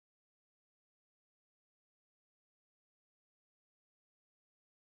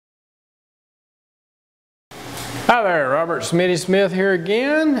Hi there, Robert Smitty Smith here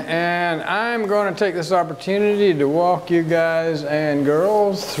again, and I'm going to take this opportunity to walk you guys and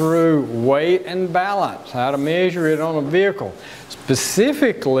girls through weight and balance, how to measure it on a vehicle,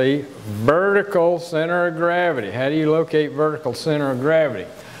 specifically vertical center of gravity. How do you locate vertical center of gravity?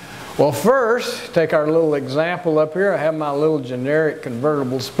 Well, first, take our little example up here. I have my little generic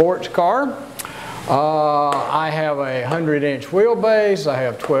convertible sports car. I have a 100-inch wheelbase. I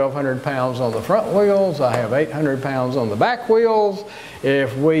have 1,200 pounds on the front wheels. I have 800 pounds on the back wheels.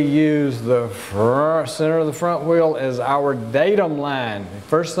 If we use the center of the front wheel as our datum line, the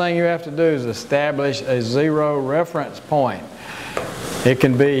first thing you have to do is establish a zero reference point. It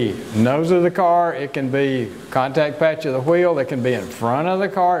can be nose of the car, it can be contact patch of the wheel, it can be in front of the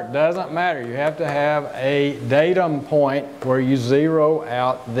car, it doesn't matter. You have to have a datum point where you zero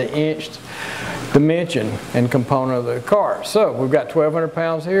out the inch dimension and component of the car. So we've got 1,200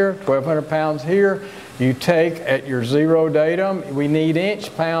 pounds here, 1,200 pounds here. You take at your zero datum, we need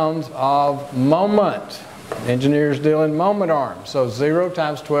inch pounds of moment. Engineers deal in moment arms. So 0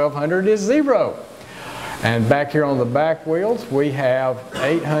 times 1,200 is 0. And back here on the back wheels, we have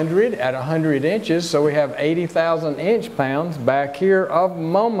 800 at 100 inches, so we have 80,000 inch-pounds back here of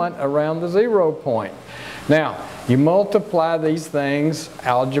moment around the 0 point. Now, you multiply these things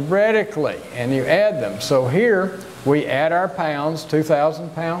algebraically, and you add them. So here, we add our pounds, 2,000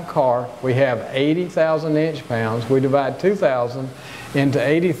 pound car, we have 80,000 inch-pounds. We divide 2,000 into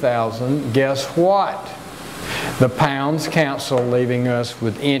 80,000. Guess what? The pounds cancel, leaving us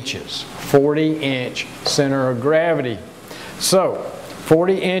with inches. 40-inch center of gravity. So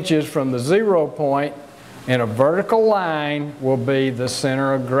 40 inches from the 0 point in a vertical line will be the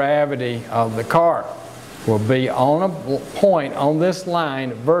center of gravity of the car. Will be on a point on this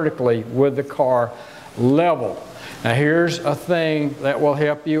line vertically with the car level. Now here's a thing that will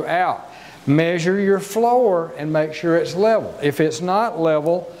help you out. Measure your floor and make sure it's level. If it's not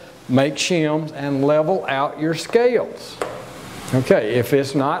level, make shims and level out your scales. Okay, if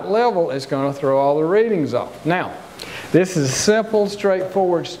it's not level, it's going to throw all the readings off. Now, this is simple,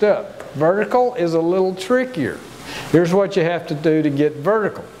 straightforward stuff. Vertical is a little trickier. Here's what you have to do to get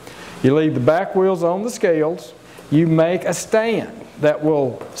vertical. You leave the back wheels on the scales. You make a stand that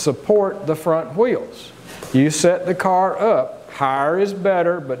will support the front wheels. You set the car up. Higher is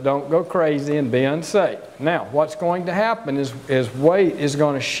better, but don't go crazy and be unsafe. Now, what's going to happen is weight is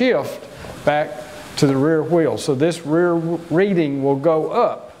going to shift back to the rear wheel. So this rear reading will go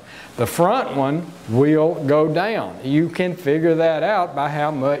up. The front one will go down. You can figure that out by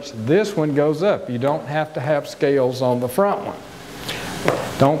how much this one goes up. You don't have to have scales on the front one.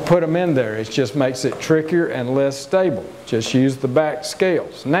 Don't put them in there. It just makes it trickier and less stable. Just use the back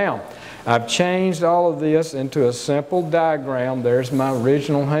scales. Now, I've changed all of this into a simple diagram. There's my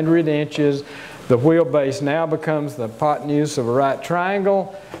original 100 inches. The wheelbase now becomes the hypotenuse of a right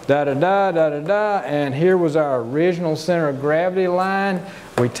triangle. Da-da-da, da-da-da. And here was our original center of gravity line.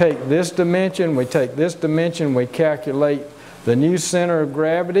 We take this dimension, we take this dimension, we calculate the new center of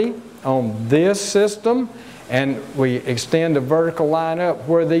gravity on this system, and we extend the vertical line up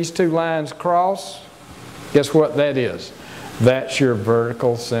where these two lines cross. Guess what that is? That's your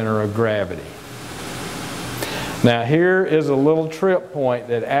vertical center of gravity. Now here is a little trip point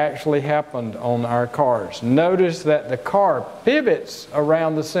that actually happened on our cars. Notice that the car pivots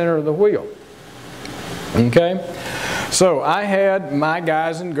around the center of the wheel. Okay? So I had my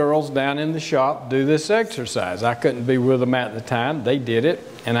guys and girls down in the shop do this exercise. I couldn't be with them at the time. They did it.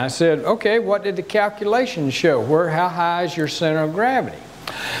 And I said, okay, what did the calculations show? How high is your center of gravity?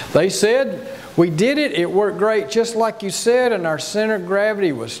 They said, we did it. It worked great just like you said, and our center of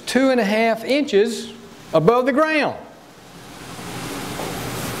gravity was 2.5 inches above the ground.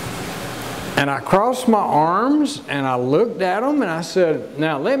 And I crossed my arms and I looked at them and I said,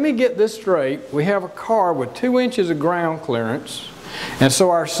 now let me get this straight. We have a car with 2 inches of ground clearance, and so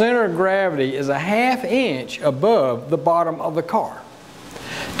our center of gravity is 1/2 inch above the bottom of the car.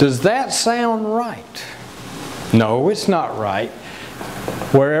 Does that sound right? No, it's not right.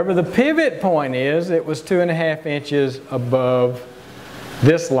 Wherever the pivot point is, it was 2.5 inches above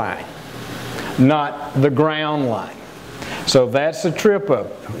this line, not the ground line. So that's the trip up.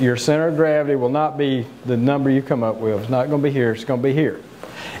 Your center of gravity will not be the number you come up with. It's not going to be here, it's going to be here.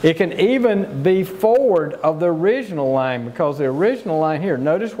 It can even be forward of the original line, because the original line here,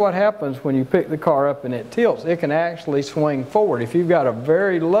 notice what happens when you pick the car up and it tilts. It can actually swing forward. If you've got a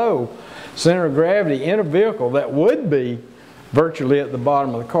very low center of gravity in a vehicle that would be virtually at the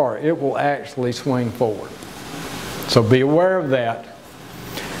bottom of the car, it will actually swing forward. So be aware of that,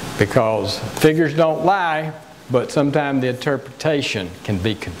 because figures don't lie, but sometimes the interpretation can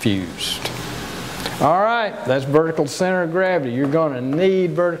be confused. All right, that's vertical center of gravity. You're going to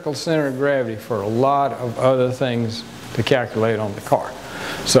need vertical center of gravity for a lot of other things to calculate on the car.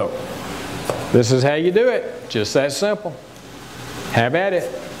 So, this is how you do it. Just that simple. Have at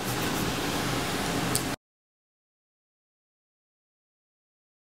it.